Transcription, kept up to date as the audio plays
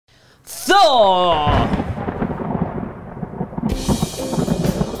Thor.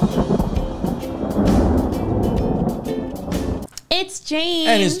 It's Jane.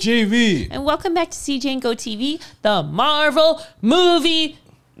 And it's JV. And welcome back to CJ and Go TV, the Marvel movie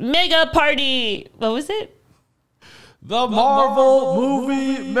mega party. What was it? The Marvel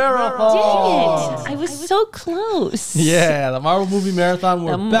Movie Marathon. Dang it. I was so close. Yeah, the Marvel Movie Marathon.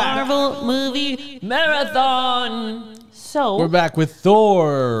 We're The back. Marvel movie marathon. So We're back with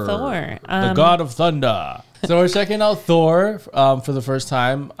Thor. Thor. The God of Thunder. So we're checking out Thor for the first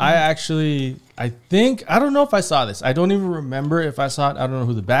time. I don't know if I saw this. I don't even remember if I saw it. I don't know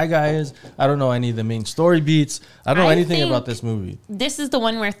who the bad guy is. I don't know any of the main story beats. I don't know anything about this movie. This is the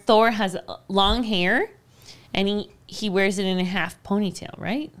one where Thor has long hair and he wears it in a half ponytail,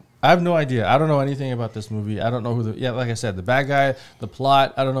 right? I have no idea. I don't know anything about this movie. I don't know like I said, the bad guy, the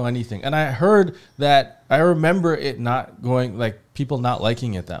plot, I don't know anything. And I heard that, I remember it not going, like, people not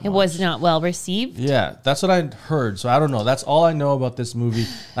liking it that much. It was not well received. Yeah, that's what I heard. So I don't know. That's all I know about this movie.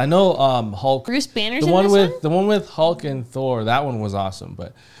 I know Hulk. Bruce Banner's the one in with this one? the one with Hulk and Thor. That one was awesome.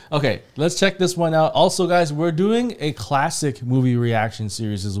 But okay, let's check this one out. Also, guys, we're doing a classic movie reaction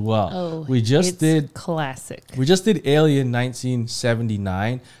series as well. Oh, we just did classic. We just did Alien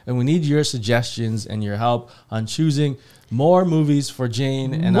 1979, and we need your suggestions and your help on choosing more movies for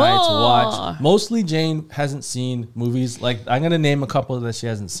Jane and I to watch. Mostly Jane hasn't seen movies. Like, I'm going to name a couple that she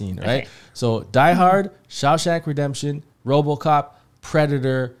hasn't seen, right? Okay. So Die Hard, Shawshank Redemption, RoboCop,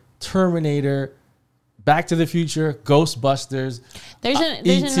 Predator, Terminator, Back to the Future, Ghostbusters. There's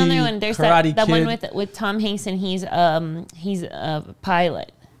another one. There's Karate that one Kid. with Tom Hanks, and he's a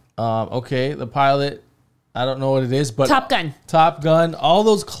pilot. Okay, the pilot. I don't know what it is, but Top Gun. Top Gun, all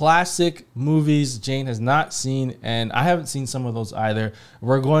those classic movies Jane has not seen, and I haven't seen some of those either.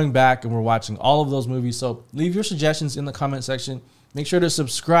 We're going back and we're watching all of those movies. So leave your suggestions in the comment section. Make sure to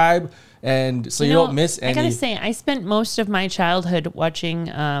subscribe, and so you don't miss any. I gotta say, I spent most of my childhood watching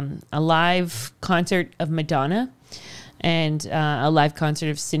a live concert of Madonna and a live concert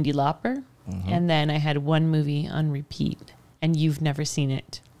of Cyndi Lauper, and then I had one movie on repeat, and you've never seen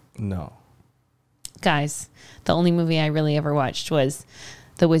it. No. Guys, the only movie I really ever watched was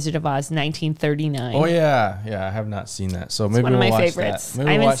The Wizard of Oz, 1939. Oh yeah, I have not seen that. So maybe One of we'll my watch favorites. That. Maybe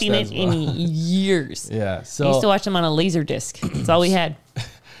I we'll haven't watch seen that it as well. in years. Yeah. I So used to watch them on a laser disc. That's all we had.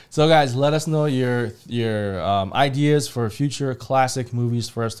 So guys, let us know your ideas for future classic movies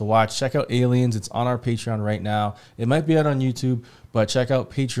for us to watch. Check out Aliens. It's on our Patreon right now. It might be out on YouTube, but check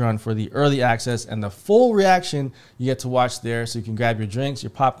out Patreon for the early access and the full reaction you get to watch there. So you can grab your drinks, your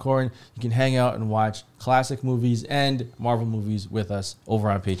popcorn. You can hang out and watch classic movies and Marvel movies with us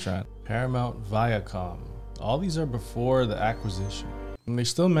over on Patreon. Paramount, Viacom. All these are before the acquisition. And they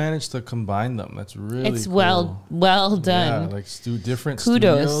still managed to combine them. That's really It's cool. well done. Yeah, like different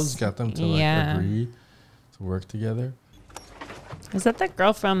Kudos. studios got them to agree to work together. Is that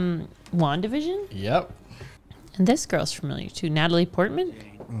guirl from WandaVision? Yep. And this girl's familiar too. Natalie Portman?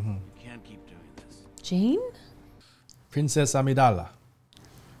 You can't keep doing this. Jane? Princess Amidala.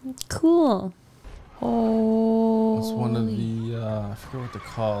 Cool. Oh. That's one of the I forget what they're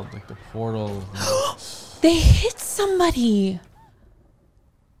called, like the portal. They hit somebody.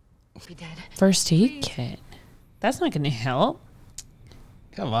 Be dead. First aid kit. That's not going to help.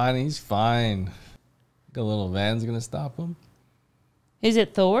 Come on, he's fine. The little van's gonna stop him. Is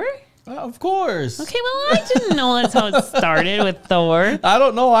it Thor? Of course. Okay, well, I didn't know that's how it started with Thor. I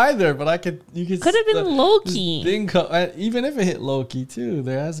don't know either, but you could. Could have been Loki. Even if it hit Loki too,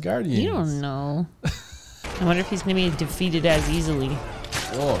 they're Asgardians. You don't know. I wonder if he's going to be defeated as easily.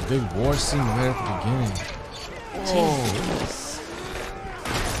 Oh, a big war scene right at the beginning. Jesus.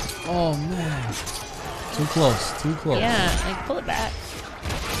 Oh man. Too close. Too close. Yeah, like pull it back.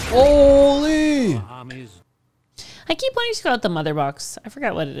 Holy! Armies I keep wanting to go out the mother box. I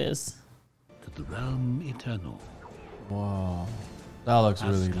forgot what it is. to the realm eternal. Wow. That looks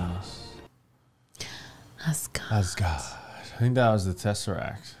really Asgard. Oh, nice. Asgard. Asgard. I think that was the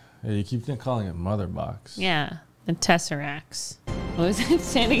Tesseract. Yeah, you keep calling it Mother Box. Yeah, the Tesseracts. What was it?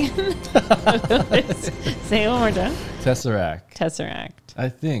 Say it again. Say it one more time. Tesseract. Tesseract. I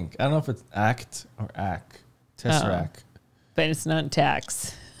think. I don't know if it's act or act. Tesseract. But it's not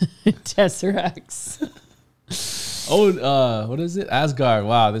tax. Tesseracts. Oh, what is it? Asgard.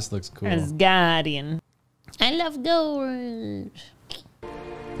 Wow, this looks cool. Asgardian. I love gold.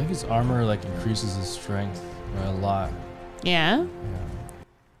 I think his armor like increases his strength by a lot. Yeah.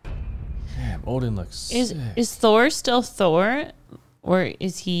 Damn, Odin looks sick. Is Thor still Thor? Or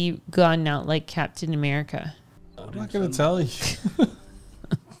is he gone now like Captain America? I'm not gonna tell you.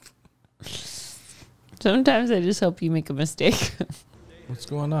 Sometimes I just hope you make a mistake. What's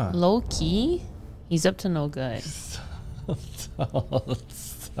going on? Low key? He's up to no good.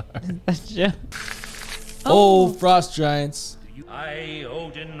 Oh, frost giants. I,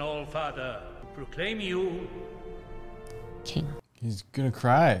 Odin Allfather, proclaim you King. He's gonna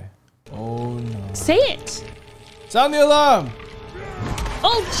cry. Oh no. Say it. Sound the alarm.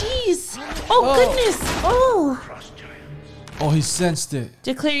 Oh, jeez. Oh, goodness. Oh. frost giants. Oh, he sensed it.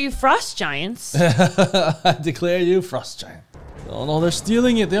 Declare you frost giants. I declare you frost giant. Oh no, they're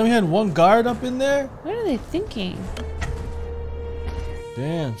stealing it. They only had one guard up in there. What are they thinking?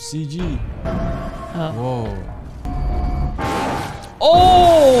 Damn, CG. Oh. Whoa.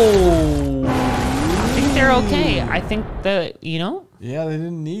 Oh! I think they're okay. I think that, you know? Yeah, they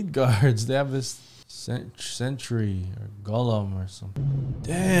didn't need guards. They have this sentry or golem or something.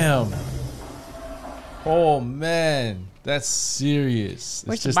 Damn. Oh man, that's serious.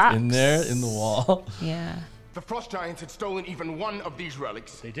 Where's It's the just box? in there in the wall. Yeah. The Frost Giants had stolen even one of these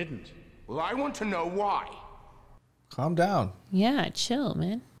relics. They didn't. Well, I want to know why. Calm down. Yeah, chill,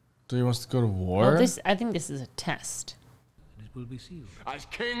 man. So he wants to go to war? Well, I think this is a test. It will be sealed. As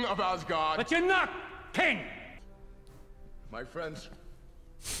King of Asgard, But you're not king! my friends,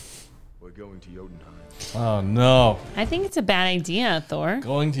 we're going to Jotunheim. Oh no. I think it's a bad idea, Thor.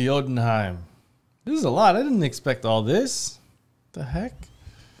 Going to Jotunheim. This is a lot. I didn't expect all this. The heck?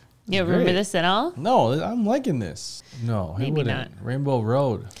 You remember great. this at all? No, I'm liking this. No, he Maybe wouldn't. Rainbow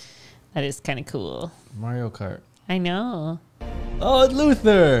Road. That is kind of cool. Mario Kart. I know. Oh, it's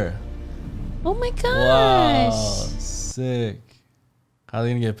Luther. Oh my gosh. Wow. Sick. How are they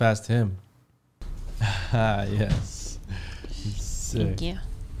going to get past him? Yes. He's sick. Thank you.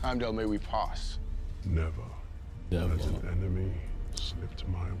 Heimdall, may we pass? Never Devil. has an enemy slipped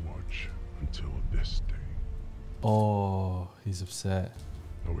my watch until this day. Oh, he's upset.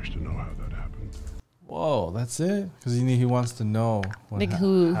 I wish to know how that happened. Whoa, that's it? Because he wants to know. Like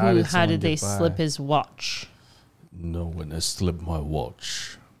how how someone did they get by? slip his watch? No one has slipped my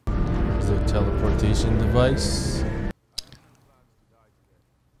watch. Is it a teleportation device?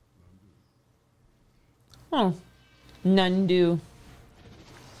 Oh, none do.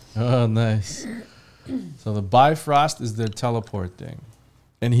 Oh, nice. So the Bifrost is their teleport thing.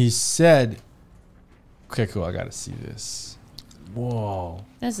 And he said, okay, cool, I gotta see this. Whoa.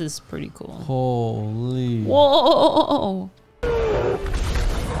 This is pretty cool. Holy. Whoa!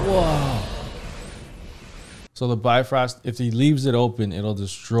 Whoa. So the Bifrost, if he leaves it open, it'll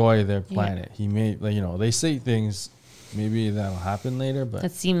destroy their planet. He may, like, you know, they say things, maybe that'll happen later, but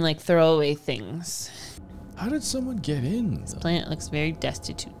That seem like throwaway things. how did someone get in? This planet looks very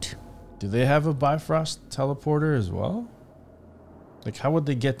destitute. Do they have a Bifrost teleporter as well? Like, how would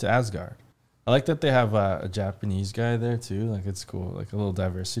they get to Asgard? I like that they have a Japanese guy there too. Like, it's cool. Like a little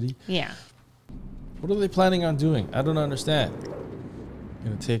diversity. Yeah. What are they planning on doing? I don't understand.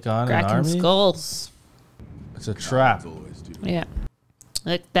 Gonna take on an Cracking army? skulls. It's a trap. Yeah.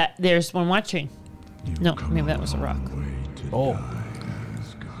 Like that. There's one watching. No, maybe that was a rock. Oh,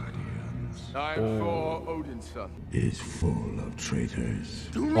 I'm Thor, Odin's son. Is full of traitors.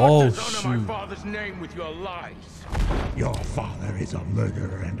 Do not Oh, dishonor shoot. my father's name with your lies. Your father is a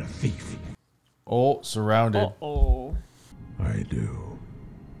murderer and a thief. oh, surrounded. Oh. I do.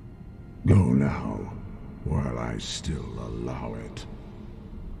 Go now, while I still allow it.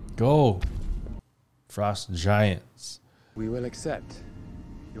 Go, Frost Giants. We will accept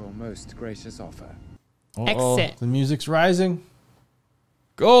your most gracious offer. Uh-oh, Exit. the music's rising.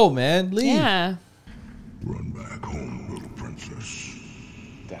 Go, man, leave. Yeah. Run back home, little princess.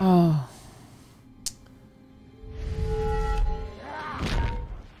 Oh.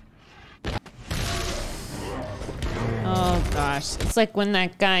 Oh gosh. It's like when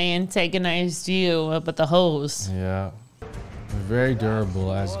that guy antagonized you up at the hose. Yeah, they're very durable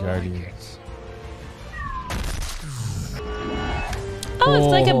Asgardians. Oh, it's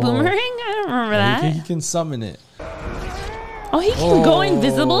like a Oh. boomerang? I don't remember Yeah, that. he can summon it. Oh, he can go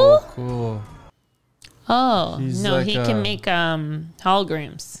invisible? Cool. Oh, He's no, like he can make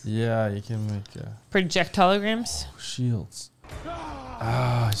holograms. Yeah, you can make Project holograms. shields.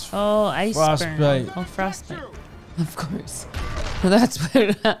 Ah, it's Oh, ice Frostbite. burn. Oh, frostbite. Of course. Well, that's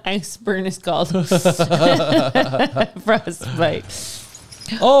what ice burn is called. Frostbite.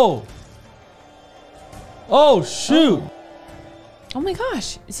 oh. Oh shoot! Oh my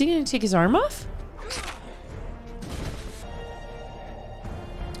gosh. Is he going to take his arm off?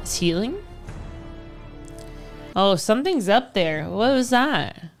 It's healing? Oh, something's up there. What was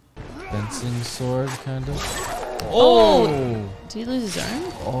that? Fencing sword, kind of. Oh. Oh. Did he lose his arm?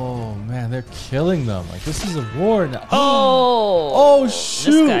 Oh man, they're killing them. Like this is a war now. Oh. Oh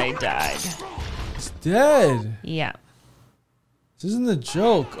shoot! This guy died. He's dead. Yeah. This isn't a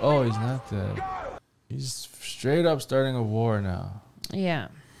joke. Oh, he's not dead. He's straight up starting a war now. Yeah.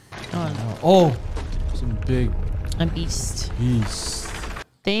 Oh no. Oh, some big A beast. beast.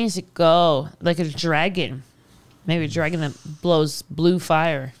 They need to go like a dragon. Maybe a dragon that blows blue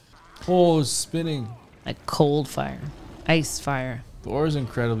fire. Oh, spinning. Like cold fire. Ice fire. Thor is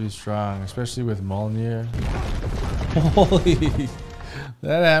incredibly strong, especially with Mjolnir. Holy,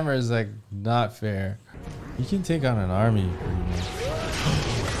 that hammer is like not fair. He can take on an army pretty much.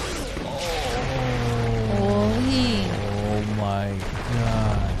 Holy. Oh my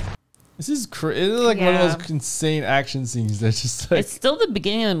god. This is crazy. This is like one of those insane action scenes that's just like. It's still the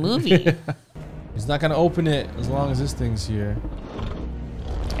beginning of the movie. He's not gonna open it as long as this thing's here.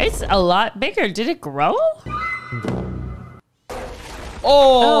 It's a lot bigger. Did it grow?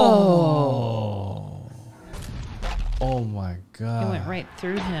 Oh. Oh my god. It went right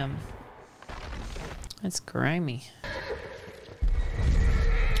through him. That's grimy.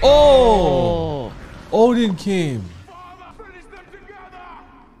 Oh. Odin came.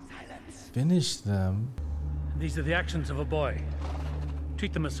 Finish them. These are the actions of a boy.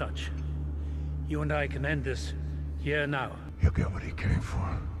 Treat them as such. You and I can end this here now. He'll get what he came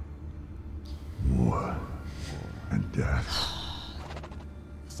for. War and death.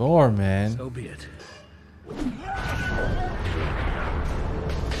 Thor, man. So be it.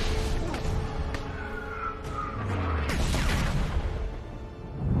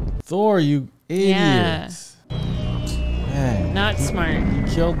 Thor, you idiot. Yeah. Man, Not smart. he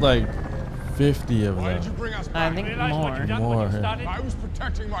killed like 50 of Why did you them. bring us I back? think Realize what more. you've done More. when you started? I was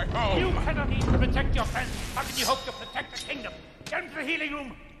protecting my home. You cannot need to protect your friends. How can you hope to protect the kingdom? Get into the healing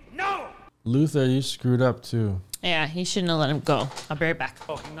room. No! Luther, you screwed up too. Yeah, he shouldn't have let him go. I'll be right back.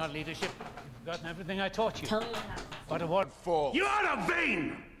 Talking not leadership. You've forgotten everything I taught you. Tell me what happened. But a what? Fall. You are a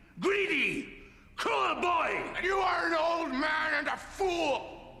vain, greedy, cruel boy. And you are an old man and a fool.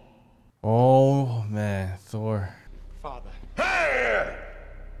 Oh man, Thor. Father. Hey!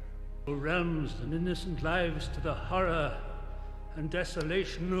 Realms and innocent lives to the horror and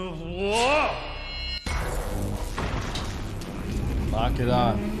desolation of war. Lock it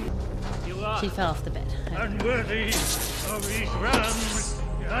on. You are She fell off the bed. unworthy of these realms.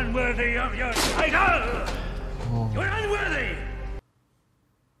 You're unworthy of your title. You're unworthy.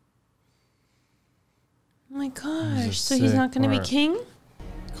 Oh my gosh. a So he's sick not going to be part. king?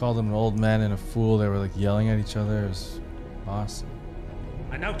 Called him an old man and a fool. They were like yelling at each other. It was awesome.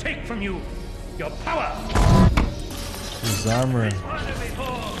 I now take from you your power. His armor. Father before.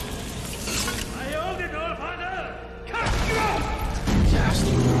 I hold it all, Father. Cast you out.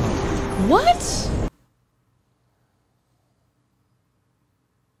 What?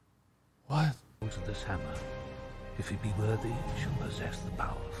 What? To this hammer. If he be worthy, shall possess the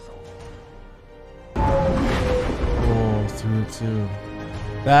power of Thor. Oh, through it too.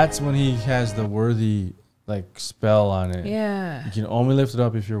 That's when he has the worthy like spell on it. Yeah. You can only lift it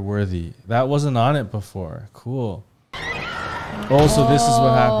up if you're worthy. That wasn't on it before. Cool. Oh, so this is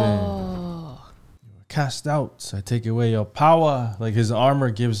what happened. You were cast out. So I take away your power. Like his armor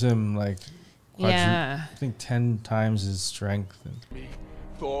gives him like Yeah. I think 10 times his strength. Me,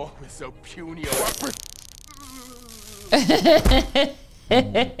 Thor, with so puny a weapon. What?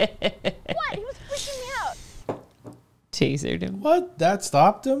 He was freaking me out. Tasered him. What? That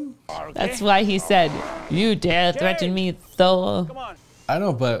stopped him? That's why he said, "You dare threaten me, Thor." Come on. I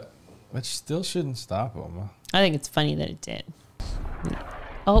know, but still shouldn't stop him. I think it's funny that it did.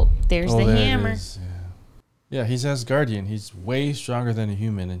 Oh, there's the there it hammer. is, yeah, he's Asgardian. He's way stronger than a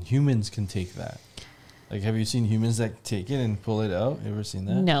human, and humans can take that. Like, have you seen humans that take it and pull it out? You ever seen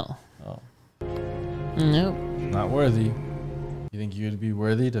that? No. Oh. Nope. Not worthy. You think you'd be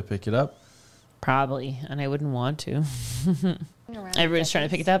worthy to pick it up? Probably, and I wouldn't want to. Everyone's trying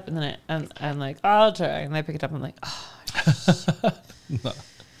to pick it up, and then I'm like, oh, I'll try. And I pick it up, and I'm like, oh. No.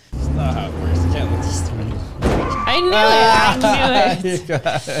 It's not how it works. You can't let this through. I knew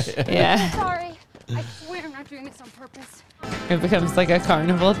it. Yeah. Sorry. I swear I'm not doing this on purpose. It becomes like a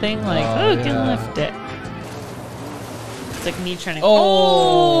carnival thing. Like, Oh, who can yeah. lift it? It's like me trying to.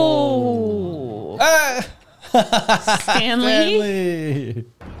 Oh! Oh! Stanley?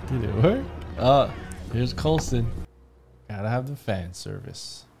 Did it work? Oh, here's Coulson. Gotta have the fan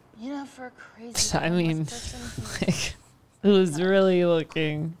service. You know, for a crazy. I mean, person, like, who's really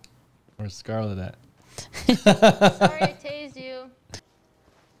looking? Where's Scarlet at? sorry I tased you.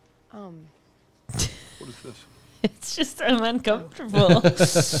 What is this? It's just I'm uncomfortable.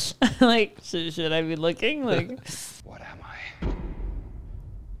 Like, should I be looking? Like, What am I?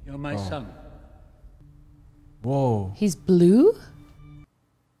 You're my son. Whoa. he's blue?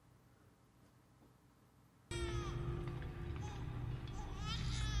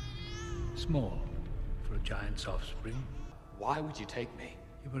 Small for a giant's offspring. Why would you take me?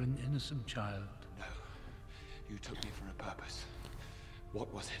 You were an innocent child. No. You took me for a purpose.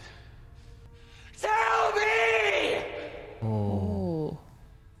 What was it? Tell me! Oh.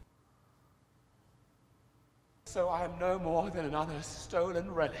 So I am no more than another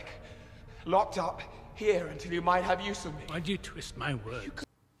stolen relic, locked up here until you might have use of me. Why'd you twist my words?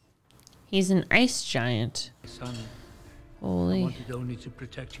 He's an ice giant. Son, I Holy. wanted only to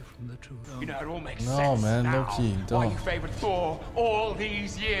protect you from the truth. You know, it all makes No, sense man, now. low-key, Why don't. you favored Thor all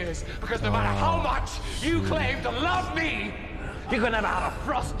these years. Because no matter how much you claim to love me, you could never have a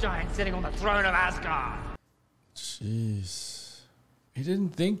frost giant sitting on the throne of Asgard. Jeez. He didn't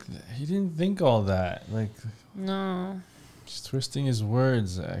think all that. Like, No. just twisting his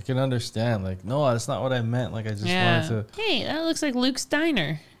words. I can understand. Like, no, that's not what I meant. Like, I just Yeah. wanted to. Hey, that looks like Luke's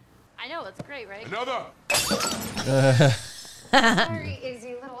diner. I know, it's great, right? Another. Sorry,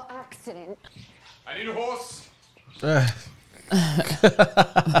 Izzy, little accident. I need a horse. I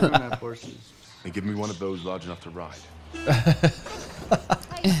don't have horses. And give me one of those large enough to ride.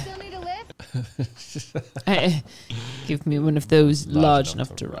 I still need a lift? Give me one of those large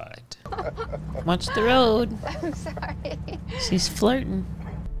enough to ride. Watch the road. I'm sorry. She's flirting.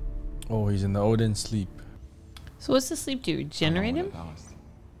 Oh, he's in the Odin sleep. So what's the sleep do? Regenerate him?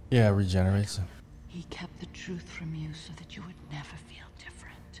 Yeah, regenerates him. He kept the truth from you so that you would never feel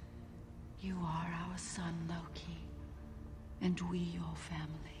different. You are our son, Loki, and we your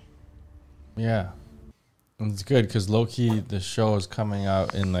family. Yeah. And it's good because Loki, the show is coming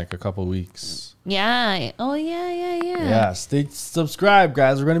out in like a couple weeks. Yeah. Oh, yeah. Yeah, stay subscribed,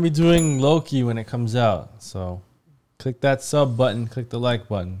 guys. We're gonna be doing Loki when it comes out. So click that sub button, click the like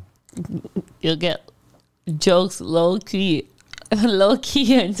button. You'll get jokes low-key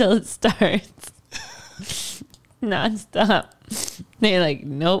until it starts. Non-stop. They're like,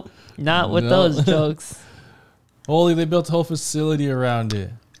 nope, not with No. those jokes. Holy, they built a whole facility around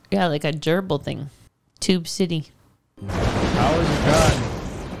it. Yeah, like a gerbil thing. Tube City. Powers are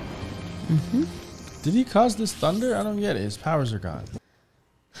gone. Did he cause this thunder? I don't get it. His powers are gone.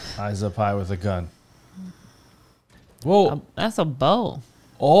 Eyes up high with a gun. Whoa. That's a bow.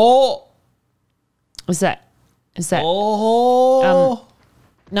 Oh. What's that? Is that Oh.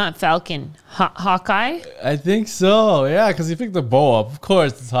 not Falcon? Hawkeye? I think so. Yeah, because he picked the bow up. Of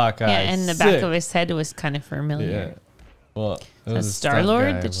course, it's Hawkeye. Yeah, and the back Sick. of his head was kind of Yeah. familiar. Well, it Is was that a Star stunt Lord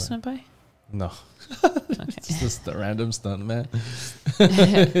guy, that but- just went by? No. Okay. Just a random stunt man.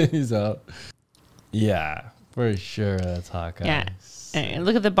 He's out. Yeah, for sure. That's Hawkeye. Yeah. And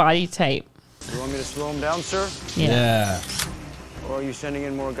look at the body type. You want me to slow him down, sir? Yeah. Or are you sending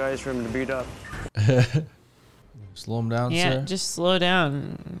in more guys for him to beat up? Slow him down, Yeah, sir. just slow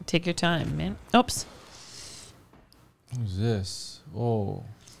down. Take your time, man. Oops. Who's this? Oh.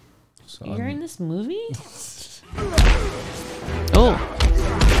 You're in this movie? Oh.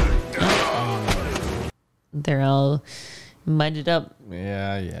 They're all mudded up.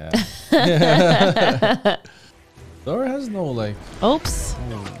 Yeah. Thor has no like. Oops.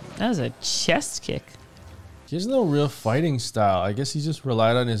 That was a chest kick. He has no real fighting style. I guess he just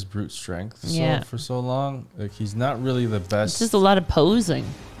relied on his brute strength for so long. Like he's not really the best. It's just a lot of posing.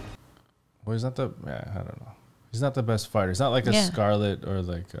 Well, he's not the. Yeah, I don't know. He's not the best fighter. He's not like a Scarlet or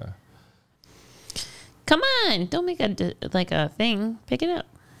like a. Come on, don't make a thing. Pick it up.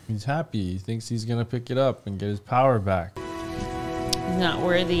 He's happy. He thinks he's gonna pick it up and get his power back. He's not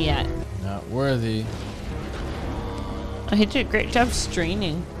worthy yet. Not worthy. Oh, he did a great job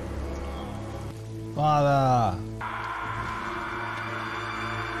straining. Father.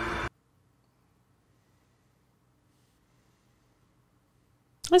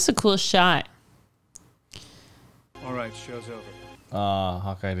 That's a cool shot. All right, show's over.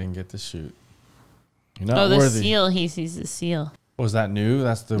 Hawkeye didn't get to shoot. You're not Oh, the worthy. seal. He sees the seal. Was that new?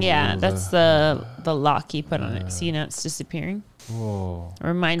 That's the that's the lock he put on it. See, now it's disappearing. Whoa.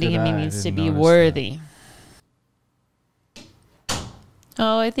 Reminding Good him he eye, I needs to didn't be notice worthy.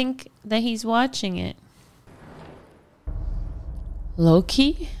 Oh, I think that he's watching it.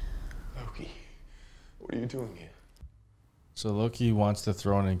 Loki? Loki, what are you doing here? So Loki wants the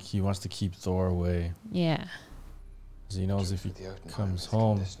throne and he wants to keep Thor away. Yeah. Because he knows if he comes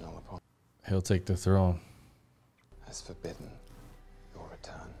home, he'll take the throne. Has forbidden your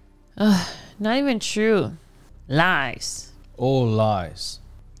return. Ugh, not even true. Lies. All lies.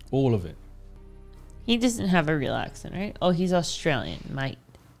 All of it. He doesn't have a real accent, right? Oh, he's Australian, mate.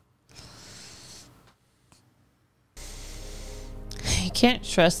 You can't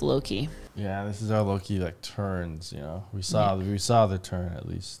trust Loki. Yeah, this is how Loki like turns, you know. We saw the turn at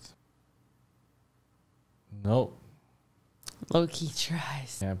least. Nope. Loki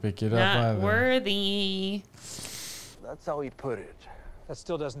tries. Can't pick it up Not either. worthy. That's how he put it. That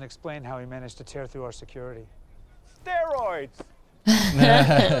still doesn't explain how he managed to tear through our security. Steroids!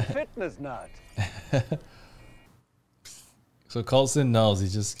 Fitness nut. So Coulson knows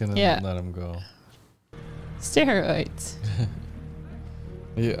he's just gonna Yeah. let him go. Steroids.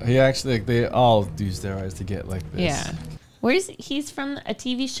 He actually, like, they all do steroids to get like this. Yeah. He's from a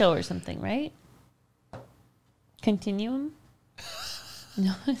TV show or something, right? Continuum?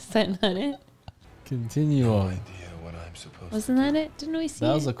 No, is that not it? Continue on. Wasn't that it? Didn't we see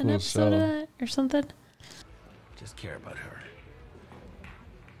That was a an cool episode show. of that or something? Just care about her.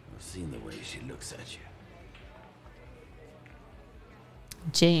 I've seen the way she looks at you.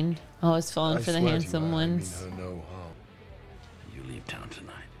 Jane, always falling for the handsome ones. You leave town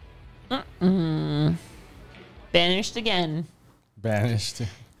tonight. Banished again. Banished.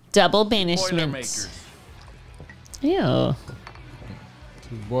 Double banishment. Ew.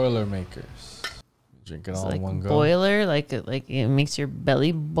 Two Boilermakers. Drink it It's all like in one go. boiler, like it makes your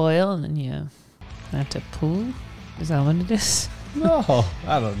belly boil, and then you have to poo. Is that what it is? No,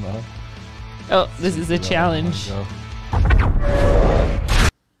 I don't know. Oh, this is a Drink it all in one challenge. go.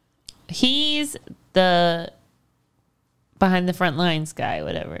 He's the behind the front lines guy,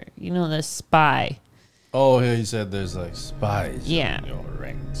 whatever. You know, the spy. Oh, yeah, he said there's like spies Yeah. in your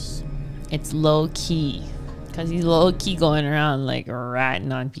ranks. It's low key. Because he's low key going around like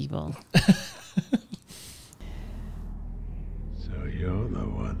ratting on people. So you're the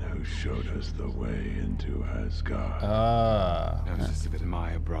one who showed us the way into Asgard. Ah. That was just to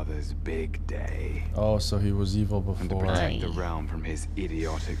admire brother's big day. Oh, so he was evil And to before. protect the realm from his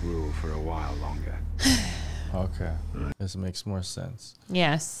idiotic rule for a while longer. Okay. This makes more sense.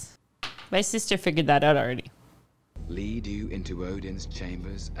 Yes. My sister figured that out already. Lead you into Odin's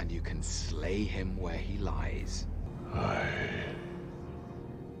chambers, and you can slay him where he lies. I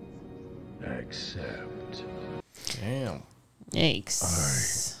accept. Damn.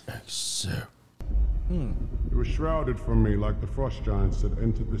 Yikes. Accept. You were shrouded from me like the frost giants that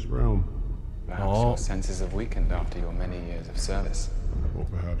entered this realm. Perhaps your senses have weakened after your many years of service. Or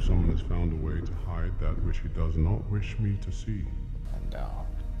perhaps someone has found a way to hide that which he does not wish me to see. And now.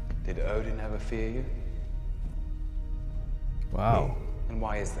 Did Odin ever fear you? Wow. And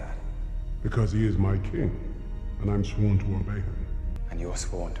why is that? Because he is my king, and I'm sworn to obey him. And you're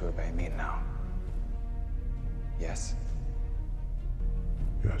sworn to obey me now. Yes?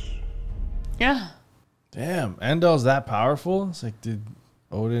 Yes. Yeah. Damn. Endel's that powerful? It's like, did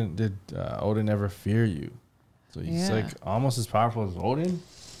Odin ever fear you? So he's Yeah. like almost as powerful as Odin?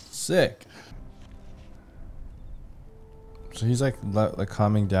 Sick. So he's like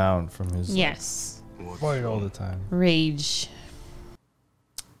calming down from his Yes. fight all the time. Rage.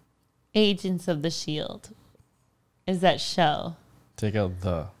 Agents of the Shield. Is that show? Take out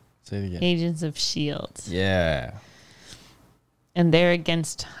the. Say it again. Agents of Shield. Yeah. And they're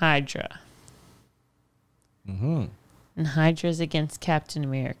against Hydra. Mm-hmm. And Hydra's against Captain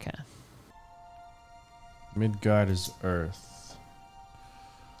America. Midgard is Earth.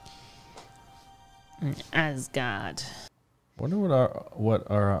 And Asgard. Wonder what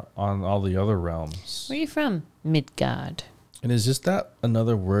are on all the other realms. Where are you from? Midgard. And is just that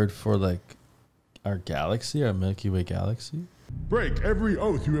another word for like our galaxy, our Milky Way galaxy? Break every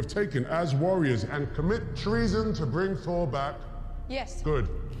oath you have taken as warriors and commit treason to bring Thor back. Yes. Good.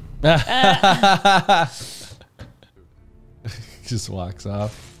 Just walks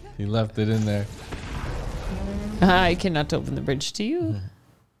off. He left it in there. I cannot open the bridge to you.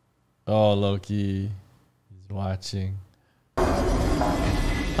 Oh, Loki. He's watching.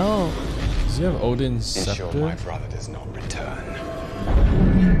 Oh. Does he have Odin's Ensure scepter? my brother does not return.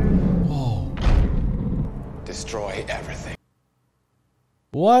 Oh. Destroy everything.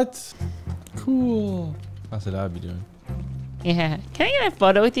 What? Cool. That's what I'd be doing. Yeah. Can I get a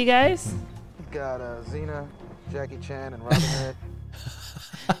photo with you guys? Got Xena, Jackie Chan, and Robin Hood.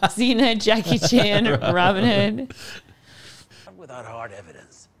 Xena, Jackie Chan, Robin Hood. Without hard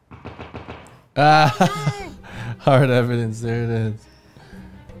evidence. Hard evidence. There it is.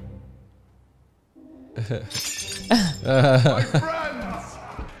 My friends!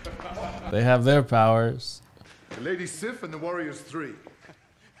 They have their powers. The Lady Sif and the Warriors 3.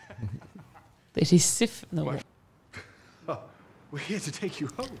 Lady Sif in the world. We're here to take you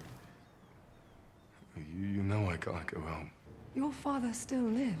home. You know I can't go home. Your father still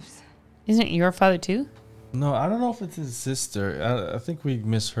lives. Isn't it your father too? No, I don't know if it's his sister. I think we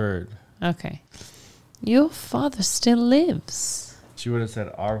misheard. Okay. Your father still lives. She would have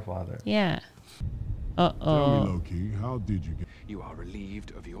said our father. Yeah. Tell me, Uh-oh. Loki, how did you get... You are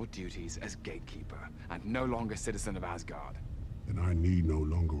relieved of your duties as gatekeeper and no longer citizen of Asgard. then I need no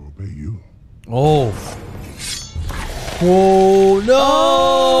longer obey you. Oh. Oh no!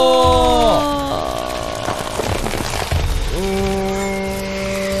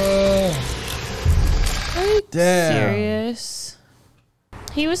 Are you Damn. serious?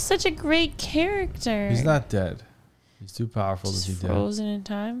 He was such a great character. He's not dead. He's too powerful Just to be dead. frozen in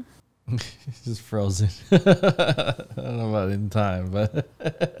time. He's just frozen. I don't know about in time, but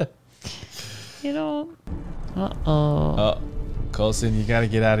You know. Uh-oh. Coulson, you gotta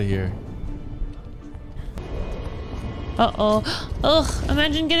get out of here. Uh-oh. Ugh,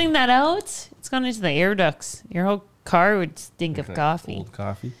 imagine getting that out. It's gone into the air ducts. Your whole car would stink of coffee. Old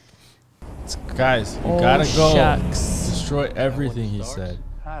coffee. Guys, you Oh, gotta go. shucks. Destroy everything, he said.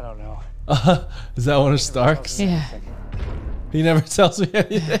 I don't know. Is that one of Stark's? Yeah. He never tells me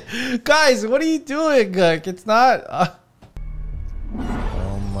anything. Guys, what are you doing? Like, it's not.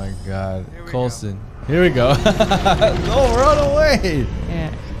 Oh my God, Coulson. Here we go. No, run away.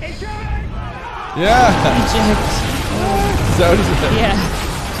 Yeah. Yeah. Eject. Is that what he said? Yeah.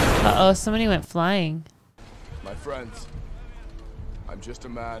 Uh-oh, somebody went flying. My friends, I'm just a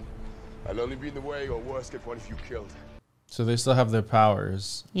man. I'll only be in the way or worse, get one of you killed. So they still have their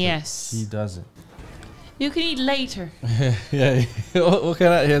powers. Yes. He doesn't. You can eat later. Yeah. What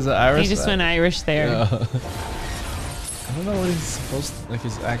kind of? He has an Irish. He just went Irish there. Yeah. I don't know what he's supposed to, like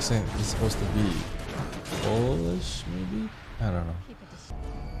his accent is supposed to be. Polish, maybe? I don't know.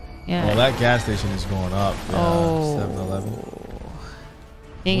 Yeah. Well, that gas station is going up. Yeah, Oh. 7-Eleven.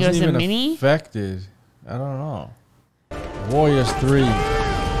 Think it was a even mini? affected. I don't know. Warriors 3.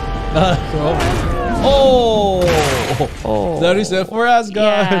 Oh! Is that what he said for Asgard?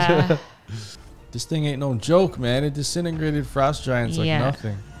 Yeah. This thing ain't no joke, man. It disintegrated frost giants like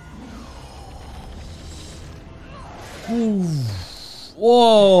nothing. Ooh.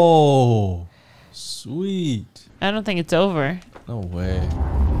 Whoa! Sweet. I don't think it's over. No way.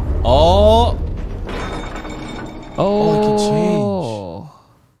 Oh! Oh, it can change.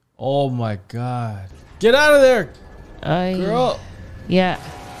 Oh my God. Get out of there, girl. Yeah.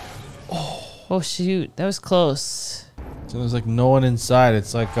 Oh shoot, that was close. So there's like no one inside.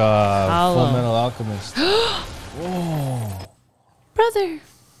 It's like Hollow. Full Metal Alchemist. Whoa. Brother.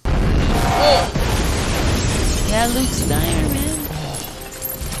 Yeah, Luke's dying, man.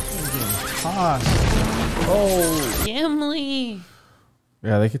 Oh. Gimli.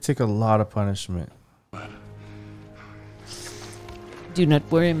 Yeah, they could take a lot of punishment. Do not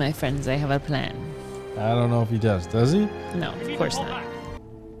worry, my friends. I have a plan. I don't know if he does. Does he? No, of course not.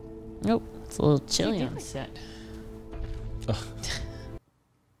 Nope. It's a little chilly on set.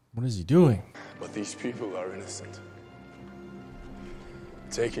 What is he doing? But these people are innocent.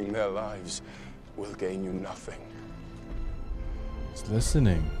 Taking their lives will gain you nothing. He's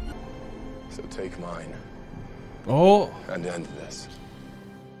listening. So take mine. Oh. And end this.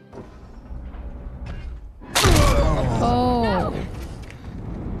 Oh.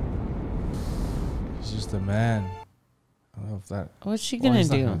 He's just a man. I don't know if that. What's she well, gonna he's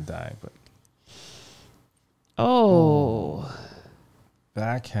do? Not gonna die, but. Oh.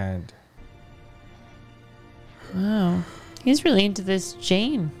 Backhand. Wow. He's really into this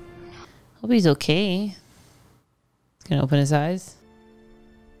Jane. Hope he's okay. He's gonna open his eyes.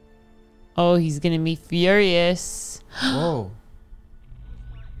 Oh, he's gonna be furious. Whoa.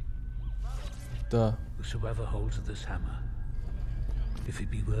 Duh. Whosoever holds this hammer, if he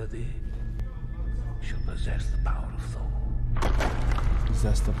be worthy, shall possess the power of Thor.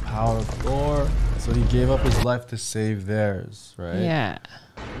 Possess the power of Thor. So he gave up his life to save theirs, right? Yeah.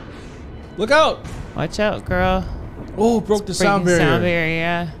 Look out! Watch out, girl. Oh, broke the sound barrier. Sound barrier,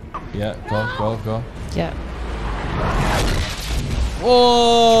 yeah. Yeah, go. Yeah.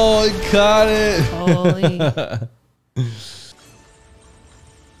 Oh, he got it. Holy.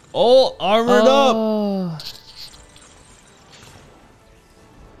 Oh, armored up.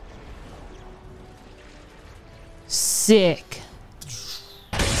 Sick.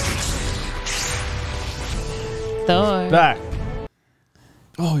 Thor. Back.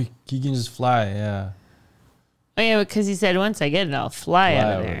 Oh, he can just fly, yeah. Oh, yeah, because he said, once I get it, I'll fly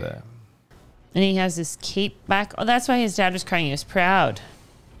out of over there. And he has his cape back. Oh, that's why his dad was crying. He was proud.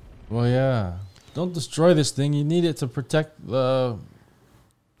 Well, yeah. Don't destroy this thing. You need it to protect the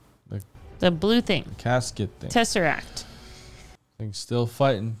blue thing. Casket thing. Tesseract. Thing's still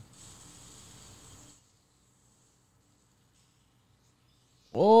fighting.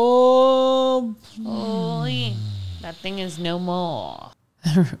 Oh. Holy. That thing is no more.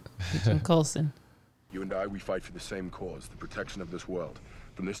 Jim Coulson. You and I, we fight for the same cause, the protection of this world.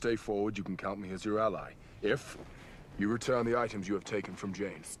 From this day forward, you can count me as your ally. If you return the items you have taken from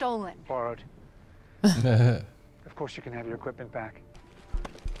Jane. Stolen. Borrowed. Of course you can have your equipment back.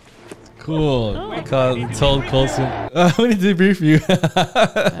 Cool. Told Coulson. We need to debrief you.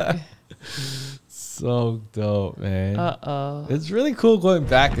 So dope, man. It's really cool going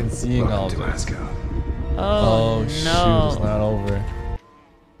back and seeing all this. Oh, shoot, no. it's not over.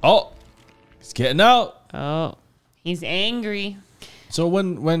 Oh, he's getting out. Oh, he's angry. So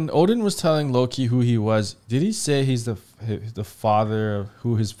when Odin was telling Loki who he was, did he say he's the father of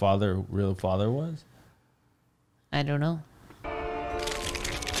who his real father was? I don't know.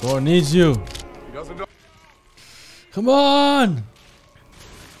 Thor needs you. Come on.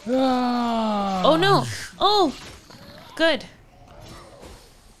 Ah. Oh no. Oh, good.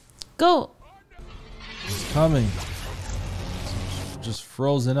 Go. He's coming. Just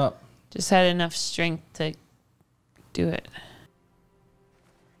frozen up. Just had enough strength to do it.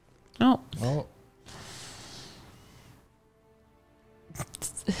 Oh. Oh.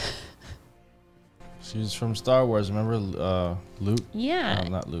 She's from Star Wars. Remember Luke? Yeah.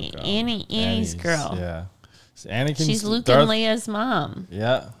 Not Luke. Annie's girl. Yeah. So Anakin's She's Luke and Leia's mom.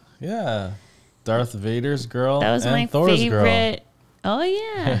 Yeah. Yeah. Darth Vader's girl. That was and my Thor's favorite. Girl. Oh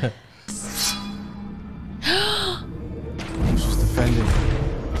yeah. She's defending.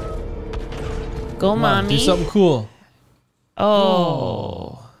 Go, Come on, mommy. do something cool.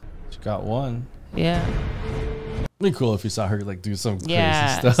 Oh. She got one. Yeah. It'd be cool if you saw her like do some crazy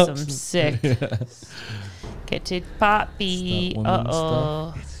Yeah, stuff. some sick. Yeah. Get it, Poppy. Stunt woman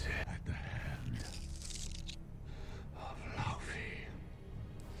Uh-oh.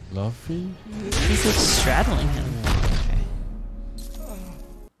 Luffy? He's like straddling him.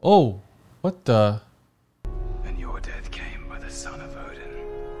 Oh, what the? And your death came by the son of Odin.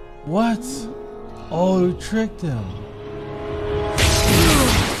 What? Oh, you tricked him.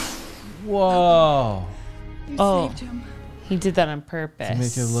 Whoa. Oh, he did that on purpose. To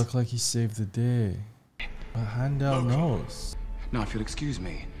make it look like he saved the day. But Heimdall knows. Now, if you'll excuse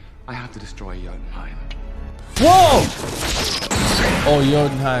me, I have to destroy Jotunheim. Whoa! Oh,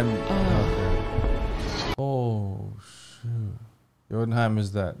 Jotunheim. Okay. Oh, shoot. Jotunheim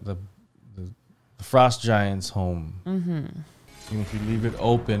is the frost giant's home. Mm-hmm. And if you leave it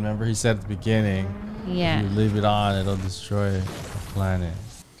open, remember he said at the beginning, Yeah. if you leave it on, it'll destroy the planet.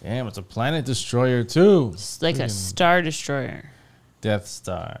 Damn, it's a planet destroyer too. It's like a Friggin' Star Destroyer. Death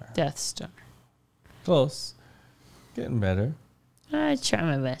Star. Death Star. Close. Getting better. I try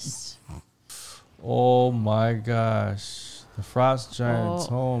my best. Oh my gosh. The frost giant's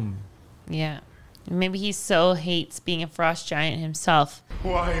home. Yeah. Maybe he so hates being a frost giant himself.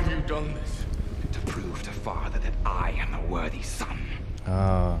 Why have you done this? To prove to Father that I am a worthy son.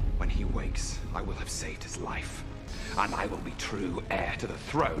 When he wakes, I will have saved his life. And I will be true heir to the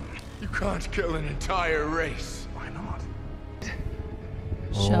throne. You can't kill an entire race. Why not?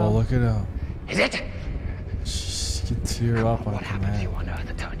 Oh, look at him. Is it? She can tear up on command. On earth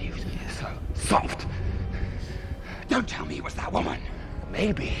that turned you so soft? Don't tell me it was that woman.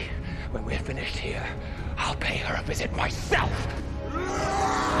 Maybe when we're finished here, I'll pay her a visit myself.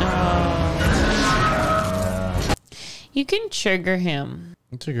 You can trigger him.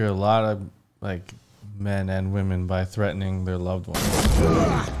 You trigger a lot of like men and women by threatening their loved ones.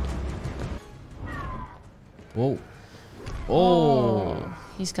 Whoa. Oh.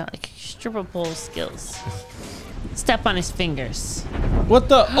 He's got like stripper pole skills. Step on his fingers. What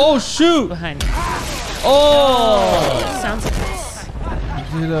the? Oh, shoot. Behind him. Oh. Sounds like this.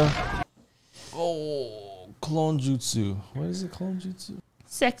 You did a clone jutsu. What is it, clone jutsu?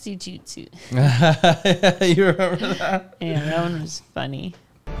 Sexy jutsu. You remember that? Yeah, that one was funny.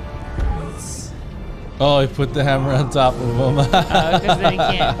 Oh, he put the hammer on top of him. Because then he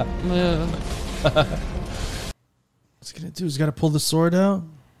can't move. What's he gonna do? He's gotta pull the sword out?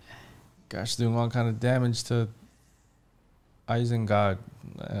 Gosh, doing all kind of damage to Isengard.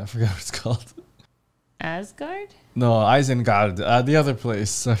 I forgot what it's called. Asgard? No, Isengard. The other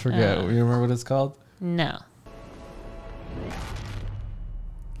place. I forget. You remember what it's called? No.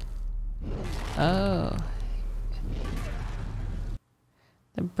 Oh.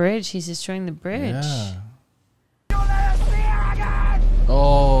 The bridge. He's destroying the bridge. Yeah.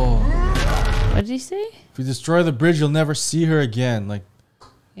 Oh. What did he say? If you destroy the bridge, you'll never see her again. Like,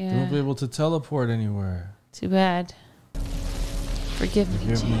 you Yeah. won't be able to teleport anywhere. Too bad. Forgive me,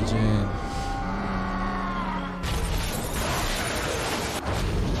 Forgive me, Jane.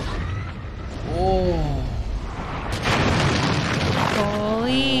 Oh.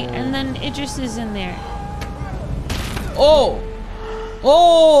 Holy. And then Idris is in there. Oh!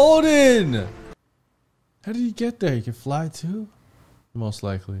 Oh, Odin! How did he get there? He can fly too? Most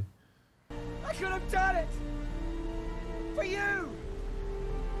likely. I could have done it! For you!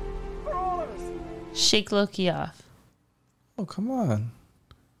 For all of us! Shake Loki off. Oh, come on.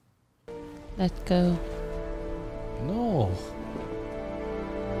 Let go. No.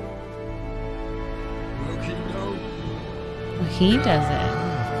 Loki, no. Well, he does it.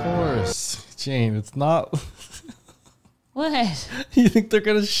 Of course. Jane, it's not. What? You think they're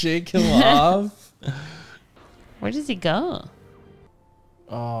going to shake him off? Where does he go?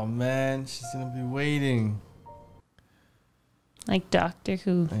 Oh, man. She's going to be waiting. Like Doctor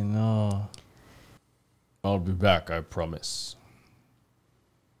Who. I know. I'll be back, I promise.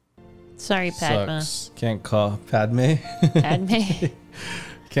 Sorry, Padma. Sucks. Can't call Padme. Padme.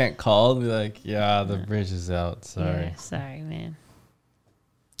 Can't call and be like, yeah, the bridge is out. Sorry. Yeah, sorry, man.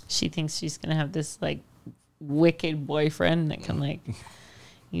 She thinks she's gonna have this like wicked boyfriend that can like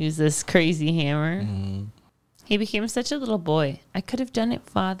use this crazy hammer. Mm-hmm. He became such a little boy. I could have done it,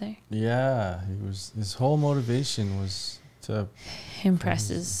 Father. Yeah, his whole motivation was to impress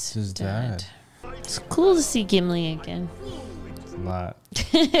his dad. It's cool to see Gimli again. It's not.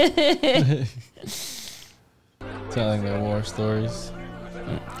 Telling their war stories.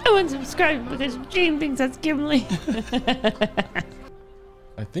 I unsubscribed because Jane thinks that's Gimli.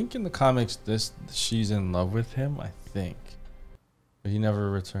 I think in the comics, she's in love with him. I think, but he never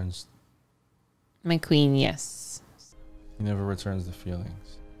returns. My queen, yes. He never returns the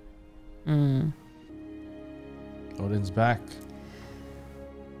feelings. Mm. Odin's back.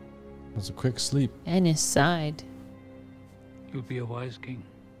 It was a quick sleep. And his side. You'll be a wise king.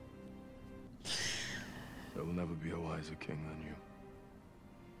 There will never be a wiser king than you.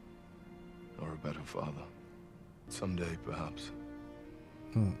 Or a better father. Someday, perhaps.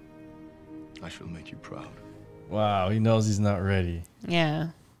 I shall make you proud. Wow, he knows he's not ready. Yeah.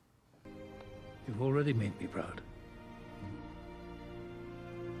 You've already made me proud.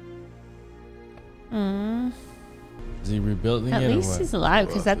 Mm. Is he rebuilding At it least or what? he's alive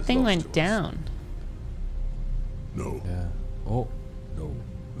because that thing went down. No. Yeah. Oh. No.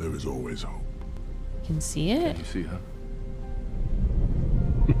 There is always hope. You can see it. Can you see her?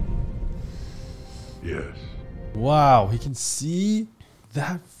 Yes. Wow, he can see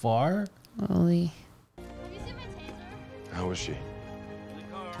that far? Holy. How is she?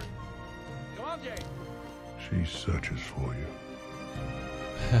 She searches for you.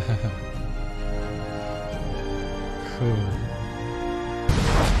 Cool.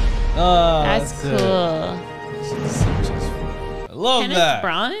 Oh, That's cool. I love Kenneth that.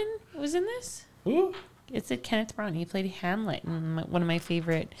 Branagh was in this? Who? It's a Kenneth Branagh. He played Hamlet in one of my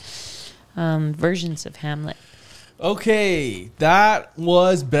favorite versions of Hamlet. Okay, that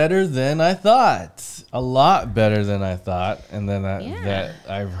was better than I thought. A lot better than I thought, and then that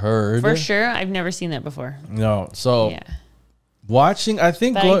I've heard. For sure, I've never seen that before. No, so Yeah. watching, I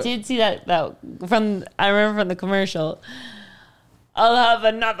think. But I did see that from. I remember from the commercial. I'll have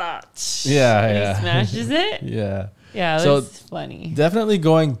another. Yeah, And yeah. He smashes it. Yeah. Yeah, it was funny. Definitely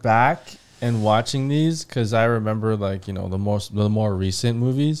going back and watching these, because I remember, like, you know, the more recent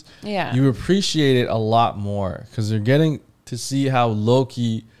movies. Yeah. You appreciate it a lot more because you're getting to see how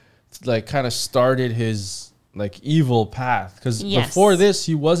Loki, like, kind of started his like evil path. Because before this,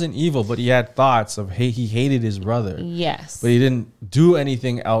 he wasn't evil, but he had thoughts of he hated his brother. Yes. But he didn't do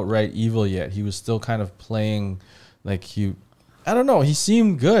anything outright evil yet. He was still kind of playing like I don't know. He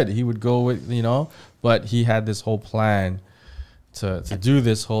seemed good. He would go with, you know, but he had this whole plan to do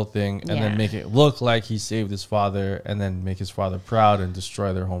this whole thing and then make it look like he saved his father and then make his father proud and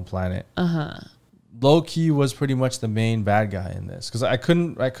destroy their home planet. Loki was pretty much the main bad guy in this because I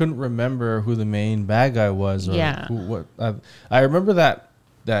couldn't remember who the main bad guy was or what. I remember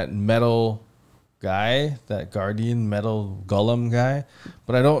that metal guy, that guardian metal golem guy,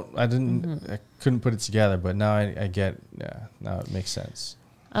 but I couldn't put it together. But now I get, now it makes sense.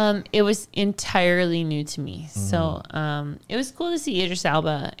 It was entirely new to me. So it was cool to see Idris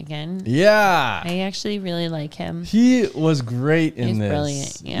Elba again. Yeah. I actually really like him. He was great in He's this.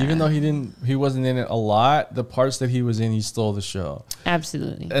 brilliant, yeah. Even though he wasn't in it a lot, the parts that he was in, he stole the show.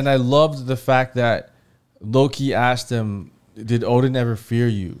 Absolutely. And I loved the fact that Loki asked him, "Did Odin ever fear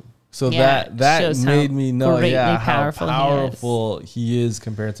you?" So that made me know how powerful he is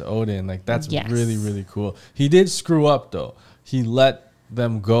compared to Odin. Like, that's really, really cool. He did screw up though. He let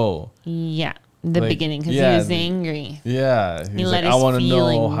them go. Yeah. The beginning, because he was angry. Yeah. He He's let like, his I want to know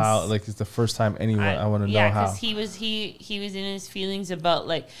feelings- how, like, it's the first time anyone, I want to know Yeah, how. because he was in his feelings about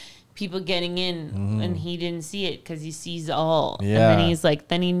like people getting in and he didn't see it because he sees all. Yeah. And then he's like,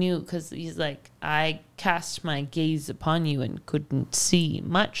 then he knew because he's like, I cast my gaze upon you and couldn't see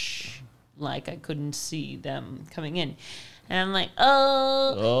much. like I couldn't see them coming in. And I'm like,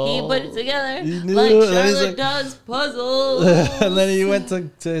 oh, he put it together like Charlotte does puzzles. And then he went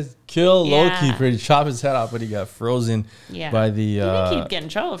to kill Loki, pretty chop his head off, but he got frozen by the. Didn't he get in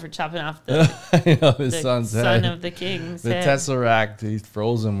trouble for chopping off the, his son's son head. of the king's the head. Tesseract? He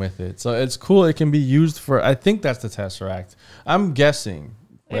froze him with it, so it's cool. It can be used for. I think that's the Tesseract. I'm guessing.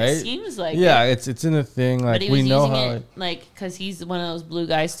 Right? It seems like it's in a thing like but he we was know using how it like because he's one of those blue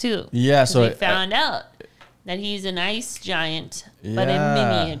guys too. Yeah, so they found out that he's an ice giant, but in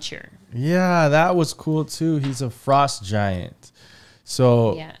miniature. Yeah, that was cool too. He's a frost giant.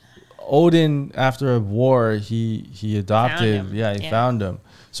 So Odin, after a war, he adopted. He found him.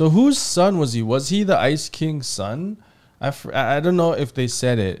 So whose son was he? Was he the Ice King's son? I don't know if they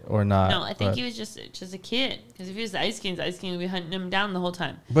said it or not. No, I think he was just a kid. Because if he was the Ice King would be hunting him down the whole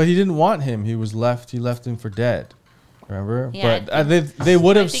time. But he didn't want him. He left him for dead. Remember? Yeah, but they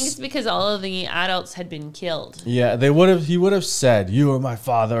would have. I think it's because all of the adults had been killed. Yeah, they would have. He would have said, "You are my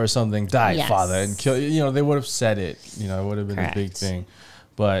father" or something. Die, father, and kill. You know, they would have said it. You know, it would have been a big thing.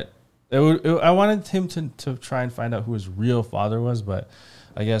 But I wanted him to try and find out who his real father was, but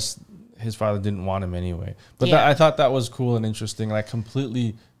I guess his father didn't want him anyway. But I thought that was cool and interesting. Like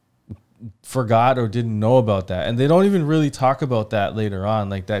completely forgot or didn't know about that, and they don't even really talk about that later on,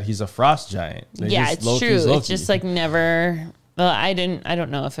 like that he's a frost giant. It's true. It's just like never. Well, I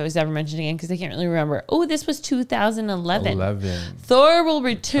don't know if it was ever mentioned again because I can't really remember. Oh, this was 2011. Thor will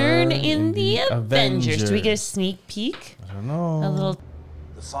return in the Avengers. Do we get a sneak peek? I don't know. A little.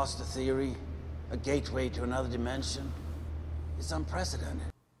 The Foster theory, a gateway to another dimension, is unprecedented.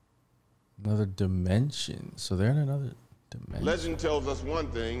 Another dimension. So they're in another dimension. Legend tells us one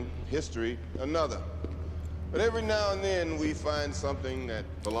thing, history another. But every now and then we find something that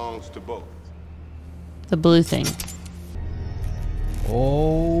belongs to both. The blue thing.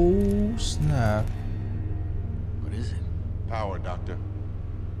 Oh, snap. What is it? Power, Doctor.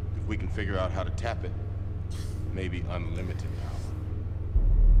 If we can figure out how to tap it, maybe unlimited power.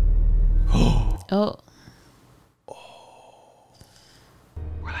 Oh.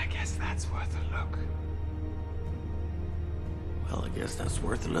 Well, I guess that's worth a look. Well, I guess that's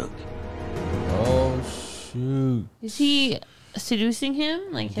worth a look. Oh, shoot. Is he seducing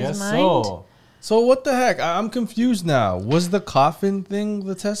him? Like his mind? So what the heck? I'm confused now. Was the coffin thing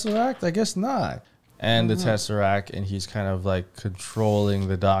the Tesseract? I guess not. And the Tesseract, and he's kind of like controlling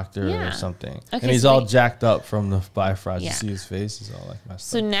the Doctor or something. Okay, and he's all jacked up from the Bifrost. You see his face? He's all like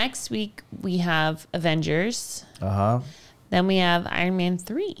messed up. So next week we have Avengers. Then we have Iron Man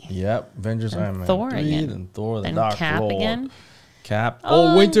 3. Yep. Avengers, and Iron Man Thor 3, again. and Thor, the then Doctor. Cap again. Cap.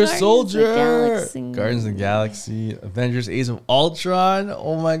 Oh, Winter Soldier. Galaxy. Guardians of the Galaxy. Avengers, Age of Ultron.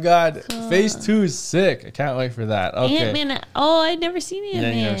 Oh my God. Phase 2 is sick. I can't wait for that. Okay. Ant-Man. Oh, I'd never seen Ant-Man.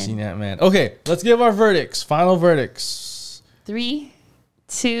 Yeah, you never seen Ant-Man. Okay, let's give our verdicts. Final verdicts. 3,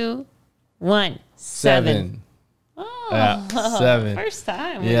 2, 1. 7. Oh, yeah, 7. First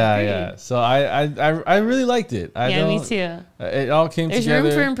time. Yeah. So I really liked it. Me too. It all came together.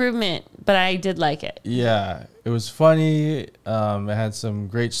 There's room for improvement, but I did like it. Yeah, it was funny. It had some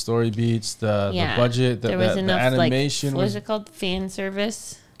great story beats. The budget, the animation. Like, what was it called? Fan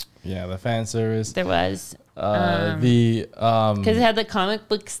service. Yeah, the fan service. There was. Because it had the comic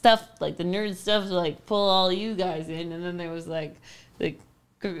book stuff, like the nerd stuff, to like pull all you guys in, and then there was like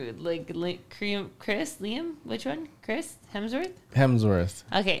Liam, which one? Chris Hemsworth.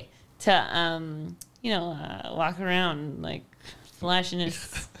 Okay, to walk around like flashing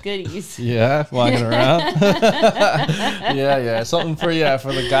his goodies. Yeah, walking around. yeah, something for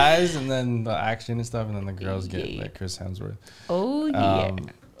the guys, and then the action and stuff, and then the girls get like Chris Hemsworth. Oh yeah.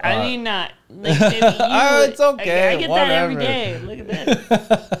 I mean, not like maybe you. It's okay. I get that every day. Look at this.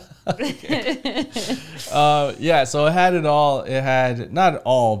 So it had it all. It had not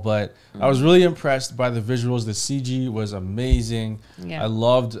all, but I was really impressed by the visuals. The CG was amazing. Yeah. I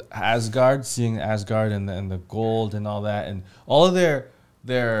loved Asgard, seeing Asgard and the gold and all that, and all of their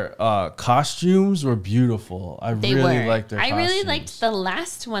costumes were beautiful. I really liked their costumes. I really liked the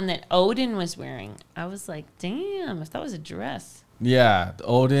last one that Odin was wearing. I was like, damn, if that was a dress. Yeah,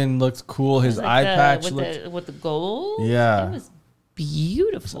 Odin looked cool. His eye patch with the gold. Yeah, it was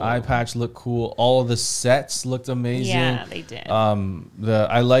beautiful. His eye patch looked cool. All of the sets looked amazing. Yeah, they did.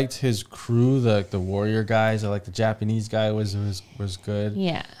 I liked his crew, the warrior guys. I liked the Japanese guy was good.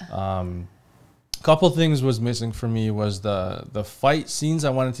 Yeah. Couple things was missing for me was the fight scenes.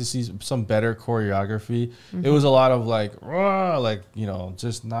 I wanted to see some better choreography. Mm-hmm. It was a lot of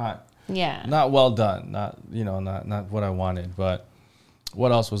just not well done. Not what I wanted. But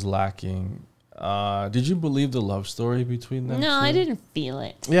what else was lacking? Did you believe the love story between them? No, two? I didn't feel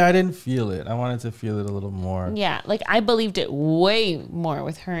it. Yeah, I didn't feel it. I wanted to feel it a little more. Yeah, like I believed it way more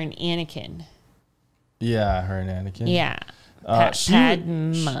with her and Anakin. Yeah, her and Anakin. Yeah.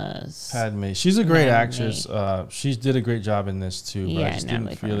 Padme. She's a great actress. She did a great job in this too, but I just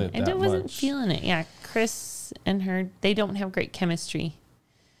didn't feel it that much. I wasn't feeling it. Yeah, Chris and her, they don't have great chemistry.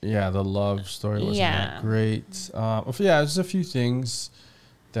 Yeah, the love story wasn't that great. There's a few things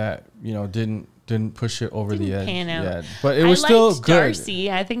that didn't push it over the edge. Yeah, but it was still good. Darcy,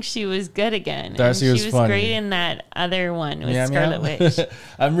 I think she was good again. Darcy was funny. Great in that other one with Scarlet Witch.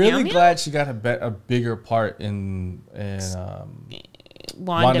 I'm really glad she got a bigger part in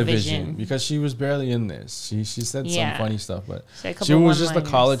WandaVision because she was barely in this. She said some funny stuff, but she was just a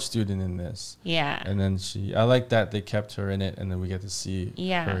college student in this. Yeah, and then I like that they kept her in it, and then we get to see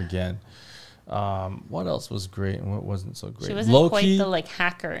her again. What else was great and what wasn't so great? She wasn't quite the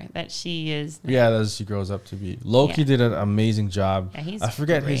hacker that she is now. Yeah, as she grows up to be. Loki did an amazing job. Yeah, I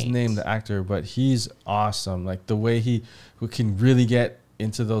forget his name, the actor, but he's awesome. Like the way he can really get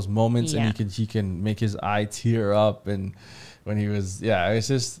into those moments, and he can make his eye tear up. And when he was, it's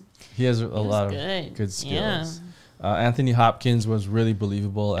just he has a lot of good skills. Yeah. Anthony Hopkins was really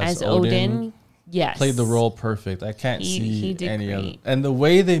believable as Odin. Yes, played the role perfect. I can't see any of it. And the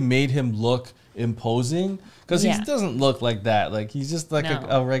way they made him look imposing, because he doesn't look like that. Like he's just like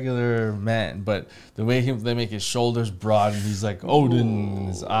a regular man. But the way they make his shoulders broad, and he's like Odin, and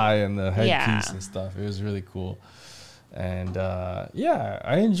his eye and the headpiece and stuff. It was really cool. And I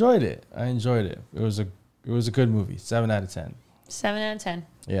enjoyed it. It was a good movie. 7 out of 10. 7 out of 10.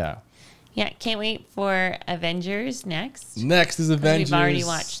 Yeah. Yeah, can't wait for Avengers next. Next is Avengers. We've already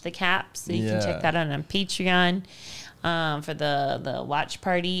watched the cap, so you can check that out on Patreon for the watch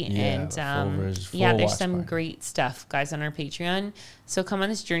party. Yeah, and there's some great stuff, guys, on our Patreon. So come on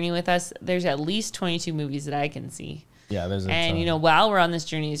this journey with us. There's at least 22 movies that I can see. Yeah, there's a ton. While we're on this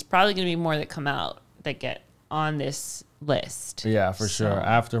journey, there's probably going to be more that come out that get on this list. Yeah, for sure.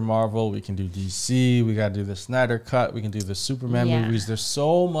 After Marvel, we can do DC. We got to do the Snyder Cut. We can do the Superman movies. There's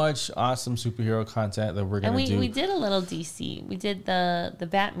so much awesome superhero content that we're going to do. We did a little DC. We did the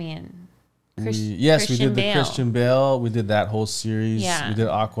Batman. We did the Christian Bale. We did that whole series. Yeah. We did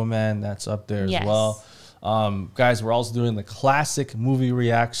Aquaman. That's up there as well. Guys, we're also doing the classic movie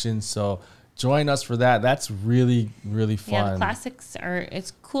reaction. So join us for that. That's really, really fun. Yeah, the classics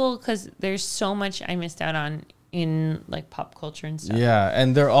it's cool because there's so much I missed out on in like pop culture and stuff. Yeah,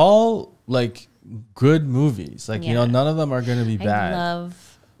 and they're all like good movies. Like, none of them are going to be bad.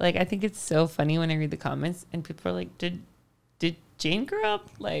 I think it's so funny when I read the comments and people are like, did Jane grow up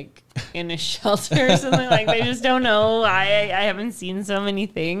like in a shelter or something? Like they just don't know. I haven't seen so many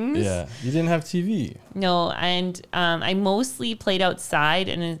things. Yeah, you didn't have TV. No, and I mostly played outside,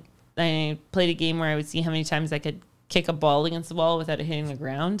 and I played a game where I would see how many times I could kick a ball against the wall without it hitting the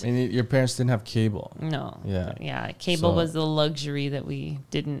ground. And your parents didn't have cable. No. Yeah. Yeah. Cable was the luxury that we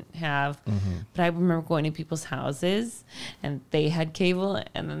didn't have. Mm-hmm. But I remember going to people's houses and they had cable,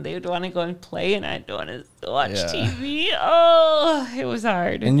 and then they would want to go and play, and I'd want to watch TV. Oh, it was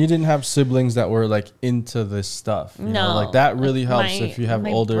hard. And you didn't have siblings that were like into this stuff. You know? Like that really helps if you have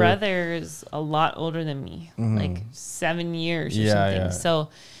older. My brother's a lot older than me, like 7 years or something. Yeah. So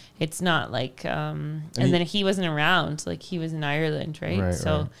it's not like, and then he wasn't around, like he was in Ireland, right?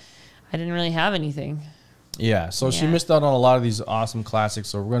 So I didn't really have anything. Yeah, so she missed out on a lot of these awesome classics,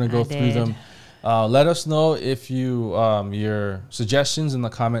 so we're going to go through them. Let us know if you, your suggestions in the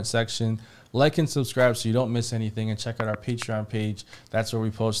comment section. Like and subscribe so you don't miss anything, and check out our Patreon page. That's where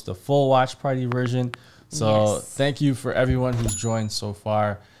we post the full watch party version. So thank you for everyone who's joined so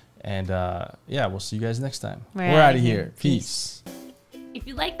far. And we'll see you guys next time. We're out of here. Peace. If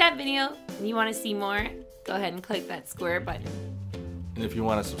you like that video and you want to see more, go ahead and click that square button. And if you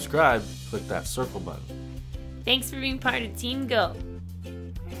want to subscribe, click that circle button. Thanks for being part of Team Go.